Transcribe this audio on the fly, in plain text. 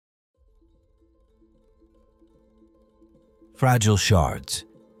Fragile Shards,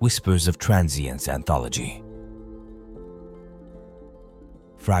 Whispers of Transience Anthology.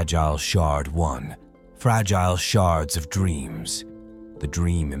 Fragile Shard 1, Fragile Shards of Dreams. The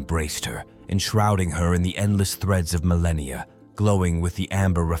dream embraced her, enshrouding her in the endless threads of millennia, glowing with the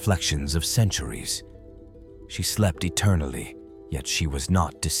amber reflections of centuries. She slept eternally, yet she was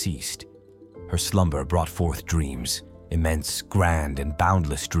not deceased. Her slumber brought forth dreams, immense, grand, and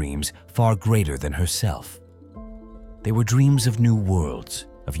boundless dreams, far greater than herself. They were dreams of new worlds,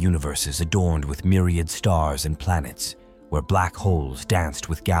 of universes adorned with myriad stars and planets, where black holes danced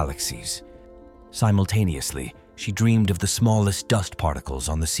with galaxies. Simultaneously, she dreamed of the smallest dust particles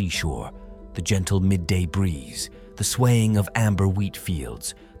on the seashore, the gentle midday breeze, the swaying of amber wheat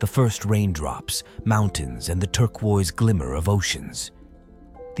fields, the first raindrops, mountains, and the turquoise glimmer of oceans.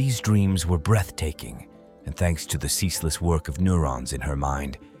 These dreams were breathtaking, and thanks to the ceaseless work of neurons in her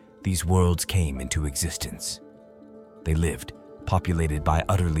mind, these worlds came into existence. They lived, populated by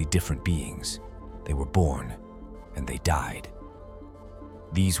utterly different beings. They were born, and they died.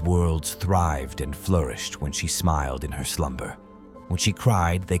 These worlds thrived and flourished when she smiled in her slumber. When she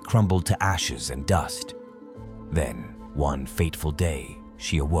cried, they crumbled to ashes and dust. Then, one fateful day,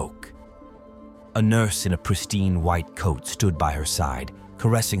 she awoke. A nurse in a pristine white coat stood by her side,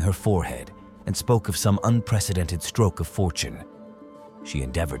 caressing her forehead, and spoke of some unprecedented stroke of fortune. She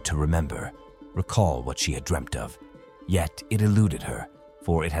endeavored to recall what she had dreamt of. Yet it eluded her,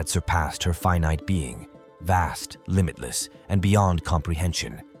 for it had surpassed her finite being, vast, limitless, and beyond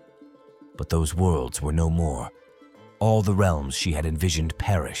comprehension. But those worlds were no more. All the realms she had envisioned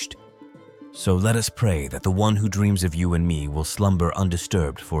perished. So let us pray that the one who dreams of you and me will slumber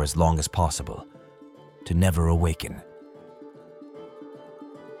undisturbed for as long as possible, to never awaken